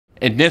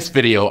In this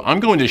video, I'm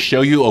going to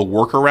show you a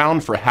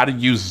workaround for how to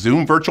use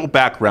Zoom virtual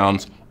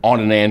backgrounds on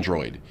an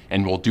Android,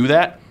 and we'll do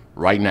that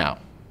right now.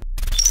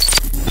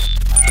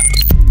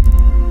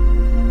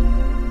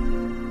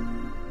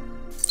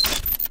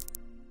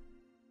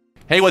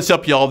 Hey, what's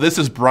up y'all? This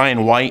is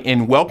Brian White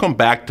and welcome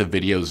back to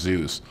Video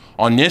Zeus.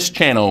 On this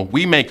channel,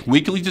 we make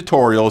weekly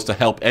tutorials to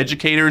help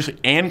educators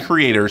and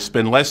creators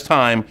spend less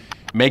time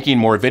making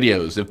more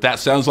videos. If that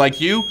sounds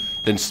like you,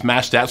 then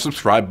smash that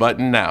subscribe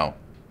button now.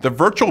 The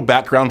virtual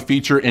background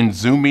feature in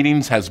Zoom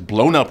meetings has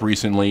blown up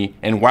recently,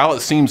 and while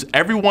it seems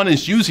everyone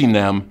is using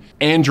them,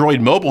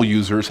 Android mobile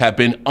users have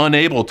been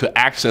unable to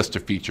access the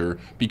feature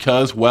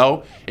because,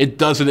 well, it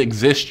doesn't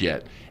exist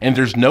yet, and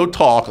there's no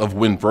talk of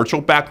when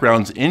virtual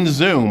backgrounds in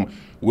Zoom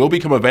will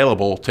become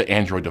available to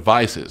Android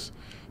devices.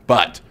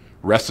 But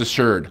rest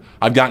assured,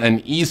 I've got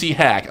an easy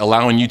hack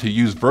allowing you to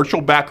use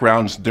virtual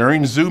backgrounds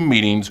during Zoom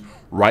meetings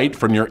right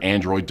from your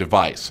Android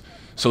device.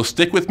 So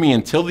stick with me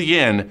until the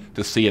end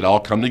to see it all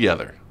come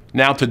together.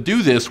 Now to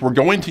do this, we're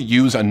going to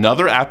use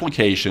another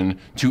application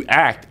to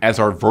act as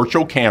our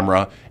virtual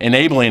camera,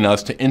 enabling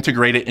us to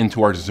integrate it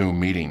into our Zoom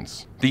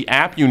meetings. The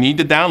app you need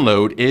to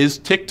download is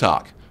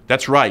TikTok.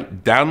 That's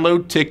right,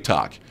 download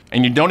TikTok.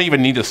 And you don't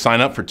even need to sign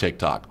up for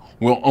TikTok.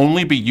 We'll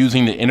only be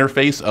using the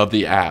interface of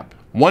the app.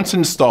 Once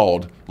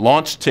installed,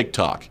 launch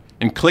TikTok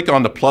and click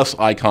on the plus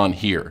icon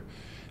here.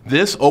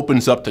 This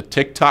opens up the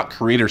TikTok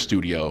Creator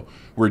Studio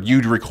where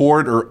you'd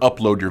record or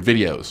upload your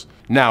videos.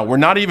 Now, we're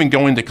not even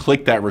going to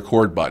click that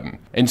record button.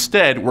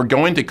 Instead, we're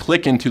going to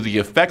click into the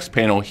effects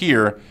panel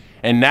here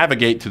and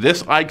navigate to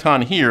this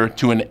icon here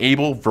to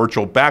enable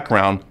virtual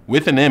background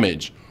with an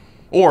image.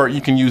 Or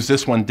you can use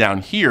this one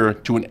down here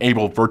to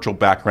enable virtual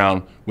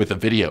background with a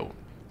video.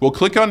 We'll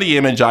click on the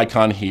image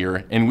icon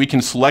here and we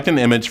can select an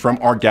image from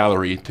our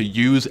gallery to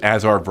use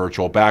as our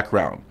virtual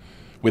background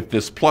with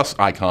this plus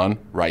icon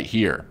right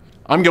here.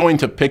 I'm going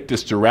to pick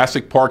this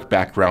Jurassic Park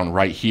background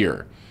right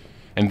here.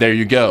 And there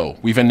you go.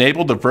 We've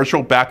enabled the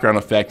virtual background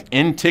effect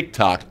in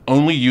TikTok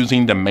only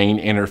using the main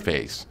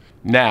interface.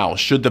 Now,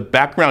 should the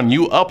background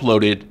you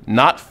uploaded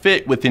not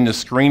fit within the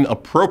screen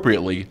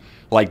appropriately,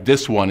 like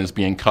this one is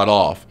being cut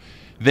off,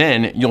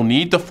 then you'll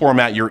need to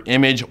format your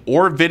image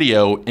or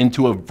video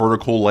into a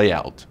vertical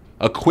layout.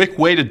 A quick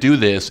way to do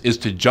this is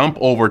to jump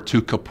over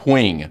to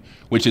Kapwing,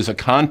 which is a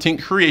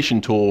content creation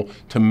tool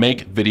to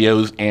make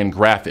videos and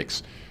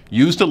graphics.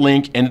 Use the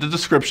link in the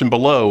description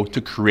below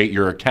to create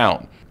your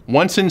account.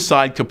 Once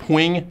inside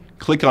Kapwing,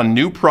 click on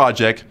New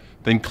Project,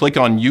 then click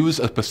on Use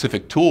a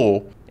Specific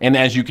Tool, and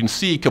as you can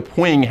see,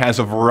 Kapwing has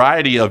a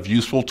variety of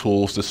useful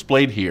tools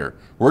displayed here.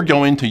 We're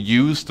going to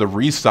use the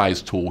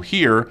Resize tool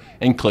here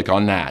and click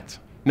on that.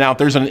 Now, if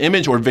there's an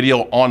image or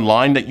video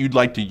online that you'd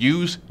like to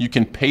use, you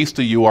can paste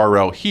the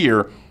URL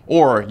here,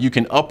 or you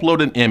can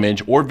upload an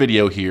image or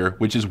video here,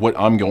 which is what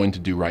I'm going to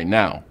do right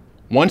now.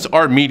 Once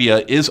our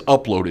media is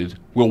uploaded,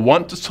 we'll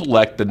want to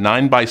select the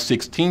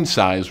 9:16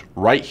 size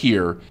right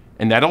here,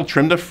 and that'll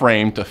trim the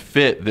frame to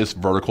fit this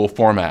vertical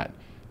format.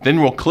 Then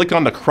we'll click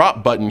on the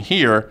crop button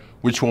here,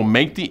 which will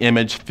make the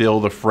image fill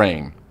the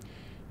frame.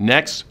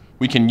 Next,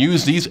 we can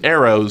use these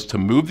arrows to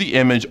move the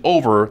image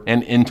over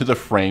and into the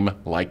frame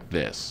like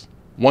this.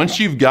 Once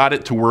you've got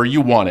it to where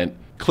you want it,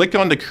 click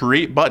on the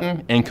Create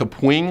button and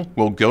Kapwing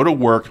will go to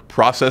work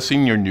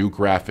processing your new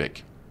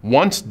graphic.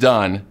 Once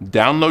done,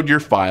 download your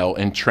file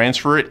and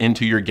transfer it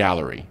into your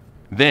gallery.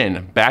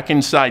 Then, back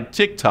inside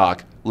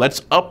TikTok,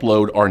 let's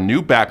upload our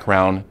new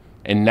background,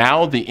 and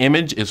now the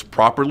image is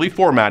properly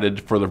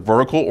formatted for the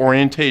vertical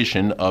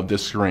orientation of the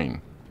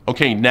screen.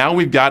 Okay, now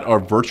we've got our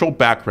virtual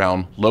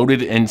background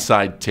loaded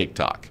inside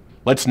TikTok.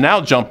 Let's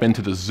now jump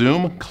into the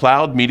Zoom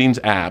Cloud Meetings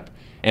app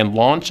and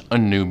launch a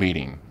new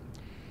meeting.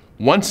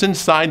 Once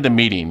inside the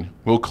meeting,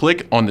 we'll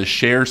click on the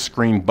Share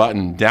Screen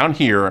button down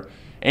here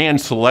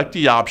and select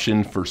the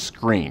option for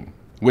Screen,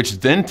 which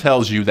then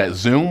tells you that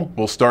Zoom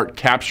will start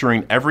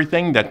capturing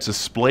everything that's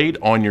displayed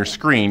on your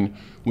screen,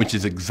 which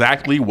is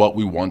exactly what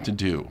we want to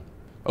do.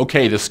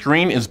 Okay, the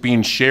screen is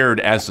being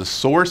shared as the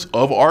source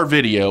of our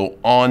video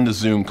on the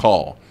Zoom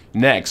call.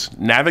 Next,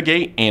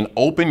 navigate and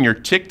open your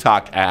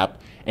TikTok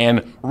app and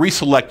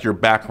reselect your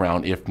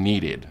background if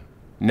needed.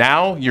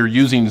 Now you're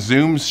using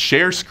Zoom's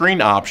Share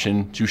Screen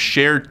option to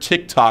share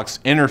TikTok's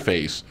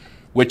interface,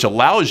 which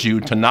allows you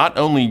to not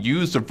only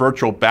use the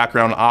virtual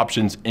background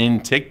options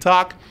in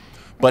TikTok,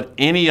 but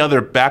any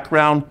other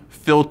background,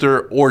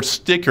 filter, or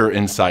sticker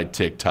inside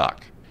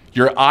TikTok.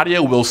 Your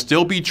audio will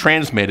still be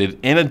transmitted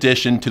in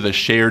addition to the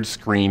shared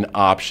screen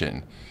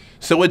option.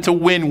 So it's a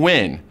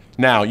win-win.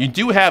 Now, you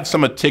do have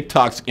some of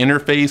TikTok's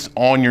interface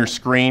on your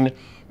screen,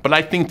 but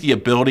I think the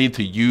ability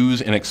to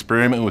use and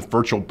experiment with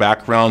virtual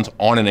backgrounds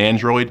on an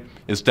Android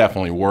is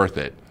definitely worth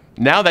it.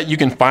 Now that you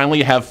can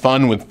finally have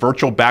fun with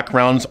virtual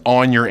backgrounds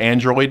on your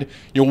Android,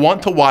 you'll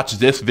want to watch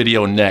this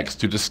video next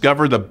to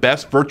discover the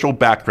best virtual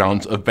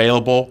backgrounds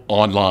available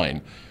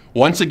online.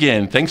 Once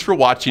again, thanks for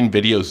watching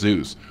Video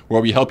Zeus,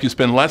 where we help you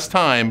spend less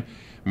time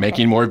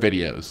making more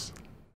videos.